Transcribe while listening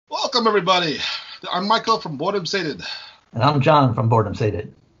Welcome, everybody. I'm Michael from Boredom Sated. And I'm John from Boredom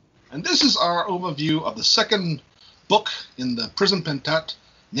Sated. And this is our overview of the second book in the Prism Pentad,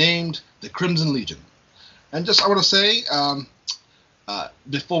 named The Crimson Legion. And just I want to say,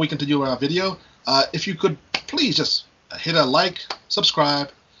 before we continue our video, if you could please just hit a like, subscribe,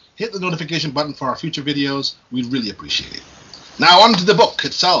 hit the notification button for our future videos. We'd really appreciate it. Now on to the book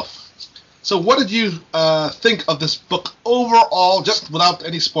itself. So what did you think of this book overall, just without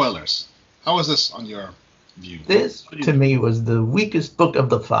any spoilers? How was this on your view? This, to me, was the weakest book of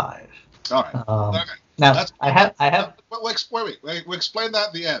the five. All right. Okay. Now, I have. We'll explain that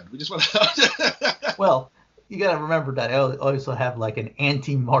at the end. We just want to. Well, you got to remember that I also have like an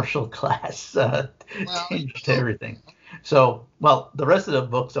anti-martial class tinge to everything. So, well, the rest of the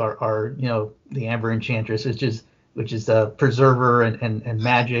books are the Amber Enchantress, which is Preserver and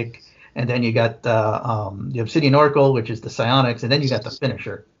magic. And then you got the Obsidian Oracle, which is the psionics, and then you got the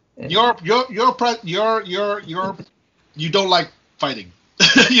Finisher. You don't like fighting.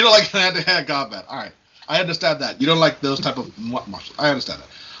 You don't like hand-to-hand combat. All right, I understand that. You don't like those type of martial. I understand that.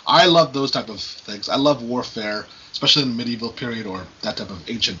 I love those type of things. I love warfare, especially in the medieval period or that type of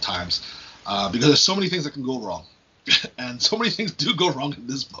ancient times, because there's so many things that can go wrong, and so many things do go wrong in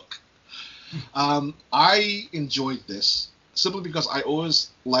this book. I enjoyed this simply because I always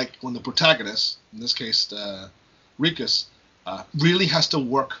like when the protagonist, in this case Rikus, really has to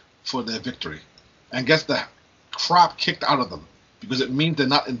work for their victory and gets the crap kicked out of them, because it means they're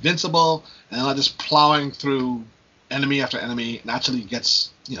not invincible and they're not just plowing through enemy after enemy, and actually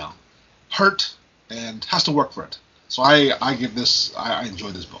gets hurt and has to work for it. So I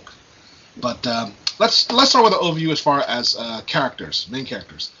enjoy this book. But let's start with the overview as far as main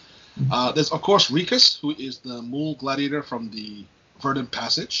characters. There's, of course, Rikus, who is the mule gladiator from the Verdant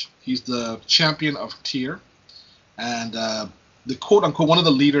Passage. He's the champion of Tyr, and the quote-unquote one of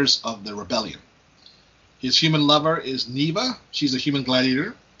the leaders of the rebellion. His human lover is Neva. She's a human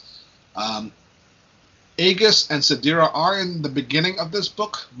gladiator. Aegis and Sidera are in the beginning of this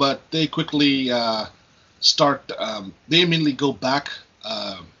book, but they quickly they immediately go back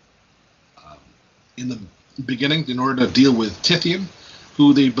in the beginning in order to deal with Tithien,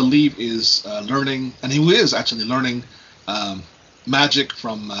 who they believe is learning, and who is actually learning magic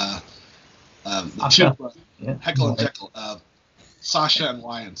from the two Heckle and Jekyll, Sasha and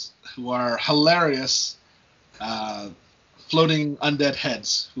Wyans, who are hilarious floating undead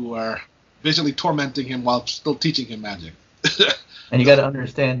heads who are visually tormenting him while still teaching him magic. And you got to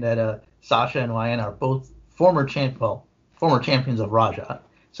understand that Sasha and Wyan are both former champions of Raja,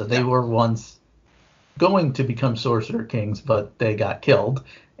 so they were once going to become sorcerer-kings, but they got killed.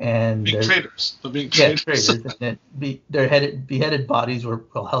 And traitors. Traitors. And then their beheaded bodies were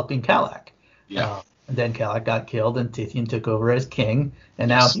helping Kalak. Yeah. And then Kalak got killed, and Tithien took over as king. And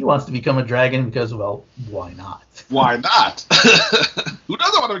now he wants to become a dragon because, well, why not? Why not? Who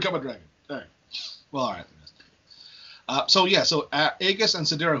doesn't want to become a dragon? All right. Well, all right. So Aegis and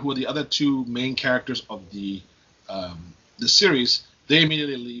Sidera, who are the other two main characters of the series, they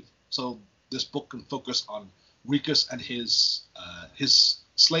immediately leave. So this book can focus on Rikus and his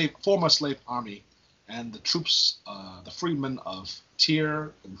former slave army, and the troops, the freedmen of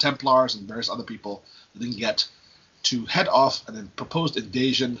Tyr and Templars and various other people that didn't get to head off an proposed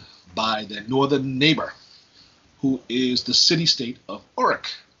invasion by their northern neighbor, who is the city-state of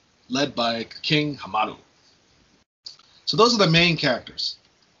Urik, led by King Hamanu. So those are the main characters.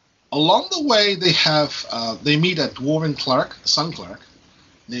 Along the way, they meet a dwarven cleric, a sun cleric,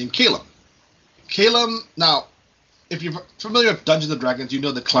 named Calum. Calum, now, if you're familiar with Dungeons & Dragons, you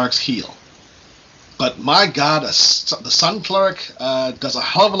know that clerics heal. But my God, the Sun Cleric does a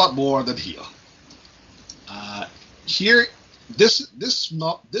hell of a lot more than heal. Here, this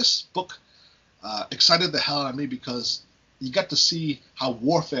book excited the hell out of me because you got to see how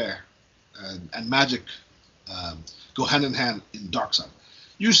warfare and magic go hand in hand in Dark Sun.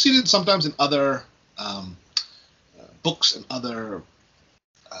 You've seen it sometimes in other books and other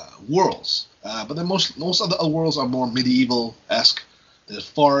worlds, but then most of the other worlds are more medieval-esque. There's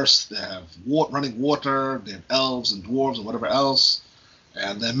forests, they have running water, they have elves and dwarves and whatever else,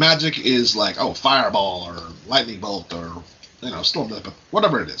 and their magic is like fireball or lightning bolt or storm, but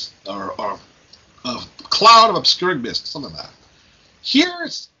whatever it is, or a cloud of obscuring mist, something like that. Here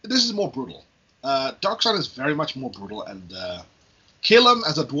this is more brutal. Dark Sun is very much more brutal, and Calum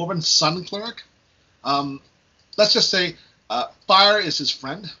as a dwarven sun cleric, let's just say fire is his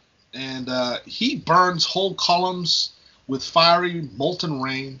friend, and he burns whole columns with fiery molten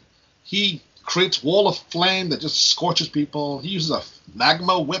rain. He creates wall of flame that just scorches people. He uses a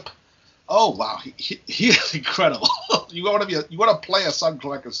magma whip. Oh wow, he is incredible. want to play a Sun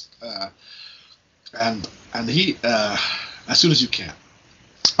Collector, and he as soon as you can.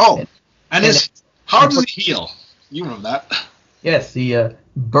 Oh, and how does he heal? You remember that? Yes, he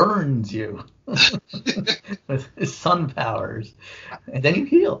burns you with his sun powers, and then you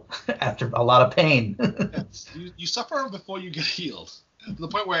heal after a lot of pain. Yes, you suffer before you get healed, to the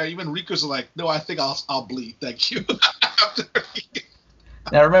point where even Rikus is like, "No, I think I'll bleed. Thank you."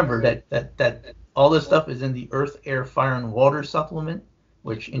 Now remember that all this stuff is in the Earth, Air, Fire, and Water supplement,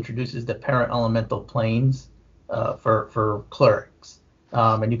 which introduces the para-elemental planes for clerics,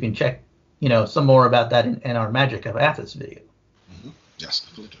 and you can check some more about that in our Magic of Athos video. Mm-hmm. Yes,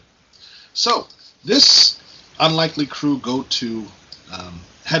 absolutely. So this unlikely crew go to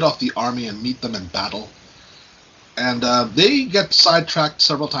head off the army and meet them in battle, and they get sidetracked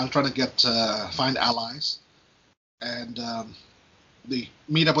several times trying to find allies, and they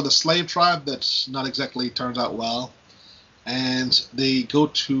meet up with a slave tribe that's not exactly turns out well, and they go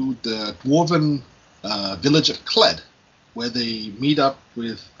to the dwarven village of Kled, where they meet up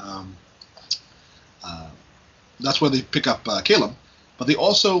with. That's where they pick up Caleb, but they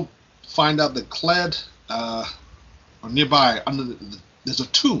also find out that Kled, or nearby, there's a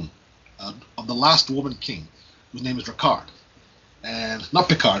tomb of the last dwarven king, whose name is Ricard, and not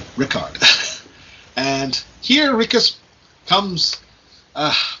Picard, Ricard. And here Rikus comes.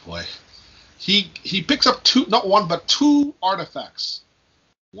 Boy, he picks up not one but two artifacts.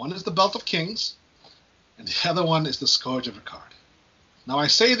 One is the Belt of Kings, and the other one is the Scourge of Ricard. Now I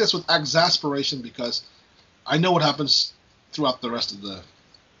say this with exasperation because I know what happens throughout the rest of the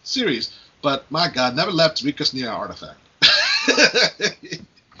series, but my God, never left Rikus near an artifact.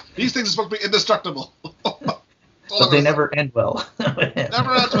 These things are supposed to be indestructible. But they never end well. Never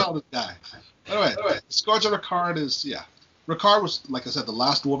ends well with this guy. Anyway, the Scourge of Ricard is, Ricard was, like I said, the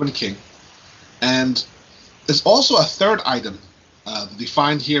last dwarven king. And there's also a third item that they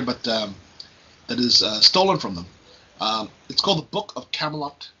find here, but that is stolen from them. It's called the Book of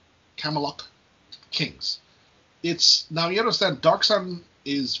Camelot Kings. Now you understand, Dark Sun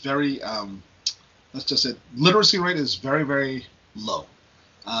is very, let's just say, literacy rate is very, very low.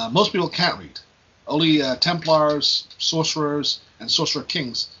 Most people can't read. Only Templars, sorcerers, and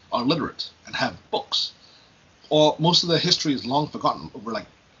sorcerer-kings are literate and have books. Or most of the history is long forgotten over like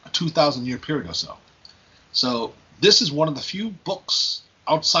a 2,000-year period or so. So this is one of the few books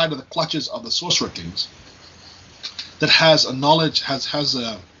outside of the clutches of the sorcerer-kings that has a knowledge, has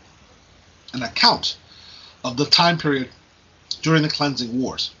an account of the time period during the Cleansing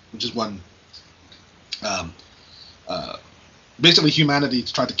Wars, which is when basically humanity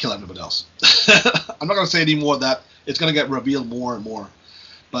tried to kill everybody else. I'm not going to say any more of that. It's going to get revealed more and more.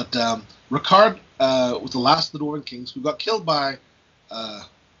 But Ricard was the last of the Dwarven kings who got killed by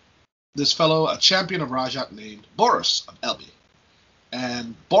this fellow, a champion of Rajat named Boris of Elbe.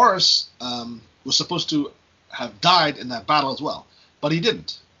 And Boris was supposed to have died in that battle as well, but he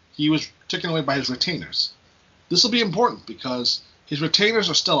didn't. He was taken away by his retainers. This will be important because his retainers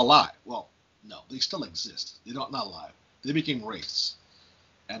are still alive. Well, no, they still exist. They're not alive. They became wraiths.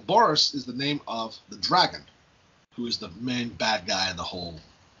 And Boris is the name of the dragon, who is the main bad guy in the whole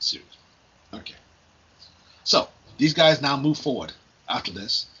series. Okay. So, these guys now move forward after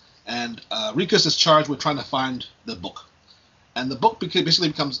this, and Rikus is charged with trying to find the book. And the book basically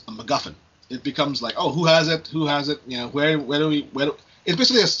becomes a MacGuffin. It becomes like, oh, who has it? Who has it? You know, where do it's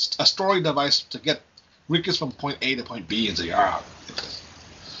basically a story device to get Rikus from point A to point B and say,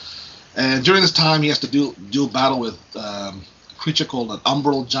 And during this time, he has to do battle with a creature called an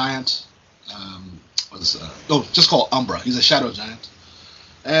umbral giant. Just called Umbra. He's a shadow giant.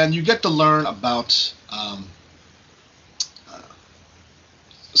 And you get to learn about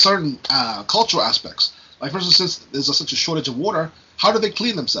certain cultural aspects. Like, for instance, since there's such a shortage of water, how do they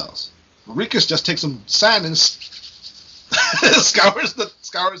clean themselves? Well, Rikus just takes some sand and scours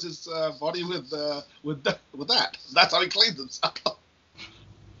his body with that. That's how he cleans himself.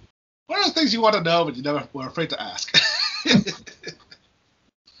 What are the things you want to know but you never were afraid to ask?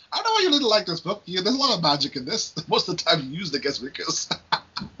 I know why you didn't like this book. There's a lot of magic in this. Most of the time you use it against Rikus.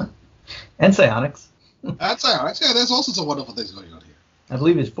 And psionics. And psionics. Yeah, there's all sorts of wonderful things going on here. I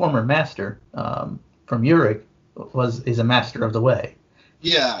believe his former master from Urik is a master of the way.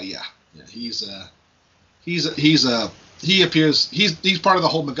 Yeah. He appears. He's part of the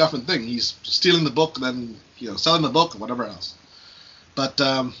whole MacGuffin thing. He's stealing the book, and then selling the book, and whatever else. But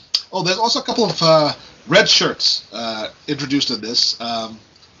there's also a couple of red shirts introduced in this.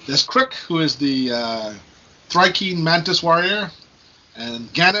 There's Crick, who is the Thrykeen Mantis warrior,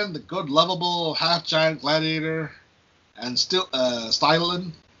 and Ganon, the good, lovable half-giant gladiator, and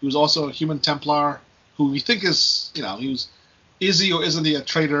Stylen, who's also a human Templar, who we think is, is he or isn't he a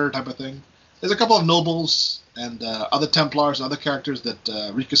traitor type of thing. There's a couple of nobles and other Templars and other characters that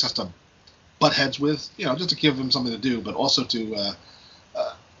Rikus has to butt heads with, just to give him something to do, but also to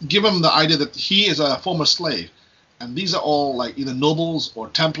give him the idea that he is a former slave. And these are all like either nobles or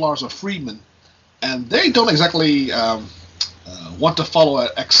Templars or freedmen, and they don't exactly want to follow an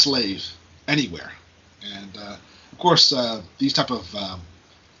ex-slave anywhere. And of course, these type of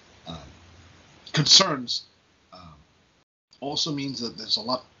concerns also means that there's a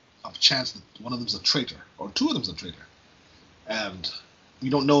lot of chance that one of them's a traitor or two of them's a traitor, and we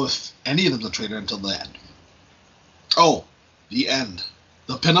don't know if any of them's a traitor until the end. Oh, the end.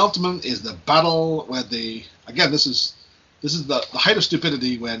 The penultimate is the battle where they, again, this is the height of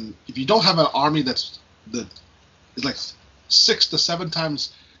stupidity, when if you don't have an army that is like 6 to 7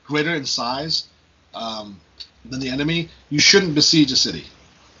 times greater in size than the enemy, you shouldn't besiege a city,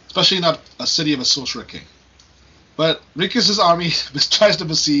 especially not a city of a sorcerer-king. But Rikus' army tries to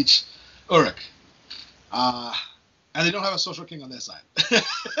besiege Urik, and they don't have a sorcerer-king on their side.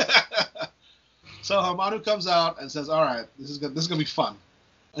 So Hamanu comes out and says, "All right, this is gonna be fun,"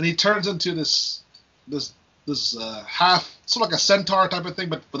 and he turns into this half, sort of like a centaur type of thing,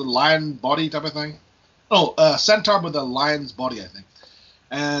 but with a lion body type of thing. Oh, centaur with a lion's body, I think.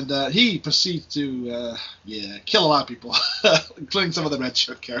 And he proceeds to kill a lot of people, including some of the red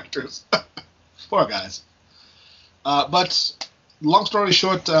shirt characters. Poor guys. But long story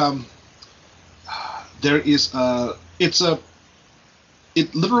short, there is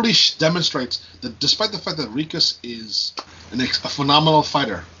it literally demonstrates that despite the fact that Rikus is a phenomenal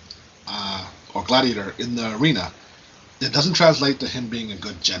fighter or gladiator in the arena, it doesn't translate to him being a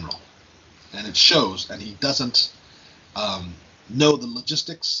good general, and it shows. And he doesn't know the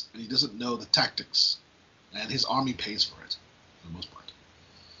logistics, and he doesn't know the tactics, and his army pays for it for the most part.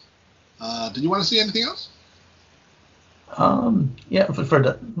 Did you want to see anything else?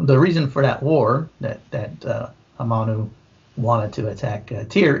 For the reason for that war that Hamanu wanted to attack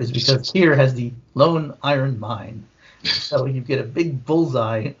Tyr is because Tyr has the lone iron mine. So you get a big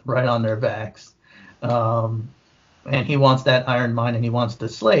bullseye right on their backs. And he wants that iron mine, and he wants the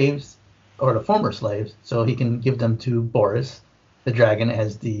slaves, or the former slaves, so he can give them to Boris, the dragon,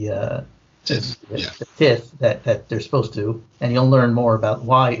 as the tith that they're supposed to. And you'll learn more about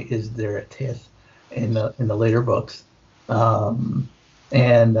why is there a tith in the later books.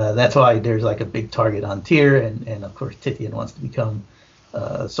 And that's why there's like a big target on Tyr, and of course Tithian wants to become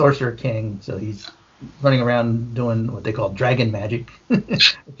sorcerer-king, so he's running around doing what they call dragon magic,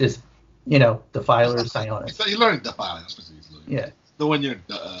 which is, Defiler, Psionics. He's learning Defiler. Yeah. The one you're,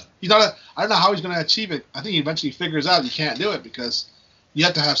 he's not. I don't know how he's going to achieve it. I think he eventually figures out you can't do it because you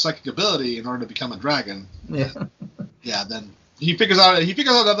have to have psychic ability in order to become a dragon. Yeah. Yeah. Then he figures out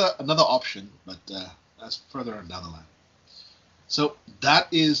another option, but that's further down the line. So that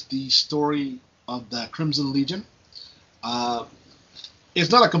is the story of the Crimson Legion. It's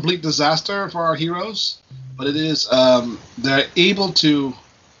not a complete disaster for our heroes, but it is. They're able to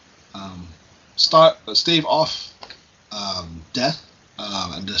stave off death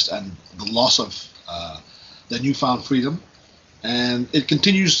and the loss of their newfound freedom, and it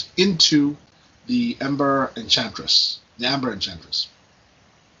continues into the Amber Enchantress,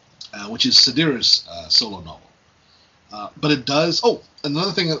 which is Sadira's solo novel. But it does. Oh,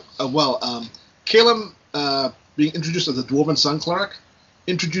 another thing. Caleb being introduced as the Dwarven Sun Cleric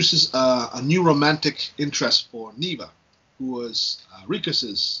introduces a new romantic interest for Neva, who was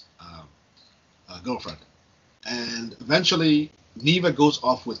Rikus's girlfriend, and eventually Neva goes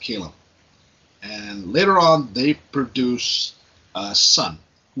off with Caleb, and later on they produce a son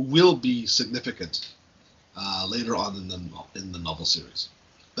who will be significant later on in the novel series.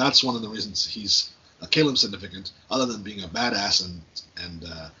 That's one of the reasons he's Caleb's significant, other than being a badass and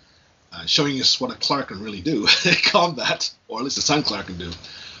showing us what a cleric can really do in combat, or at least a sun cleric can do.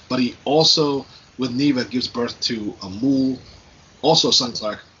 But he also, with Neva, gives birth to a mule, also a sun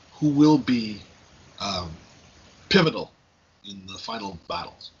cleric, who will be pivotal in the final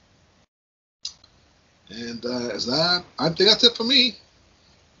battles. And I think that's it for me.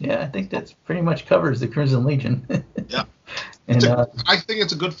 Yeah, I think that pretty much covers the Crimson Legion. Yeah. And I think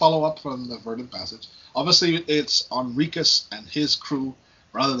it's a good follow-up from the Verdant Passage. Obviously, it's on Rikus and his crew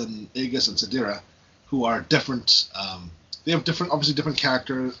rather than Aegis and Sadira, who are different. They have different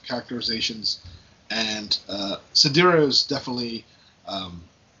characterizations, and Sadira is definitely an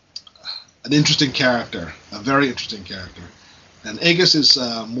interesting character, a very interesting character, and Aegis is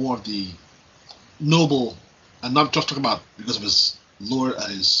more of the noble, and not just talking about because of his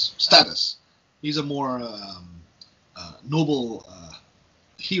his status. He's a more noble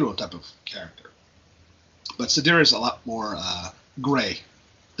hero type of character. But Sidira is a lot more gray,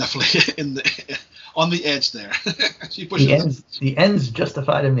 definitely on the edge there. She pushes the ends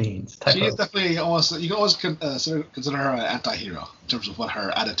justify the means. She is definitely almost. You can always consider her an anti-hero in terms of what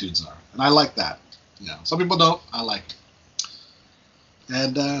her attitudes are, and I like that. Some people don't. I like it.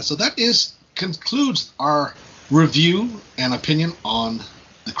 And so that concludes our review and opinion on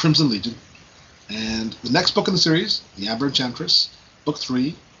the Crimson Legion. And the next book in the series, The Amber Enchantress, Book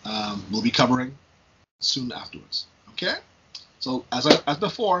 3, we'll be covering soon afterwards. Okay? So as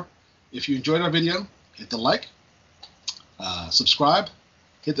before, if you enjoyed our video, hit the like, subscribe,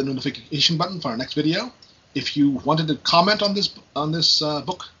 hit the notification button for our next video. If you wanted to comment on this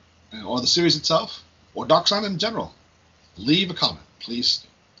book or the series itself or Dark Sun in general, leave a comment, please.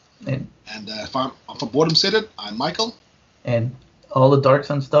 And if I'm from Boredom Sated, I'm Michael. And all the Dark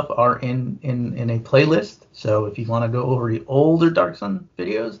Sun stuff are in a playlist. So if you want to go over the older Dark Sun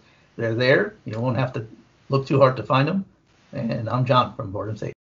videos, they're there. You won't have to look too hard to find them. And I'm John from Boredom Sated.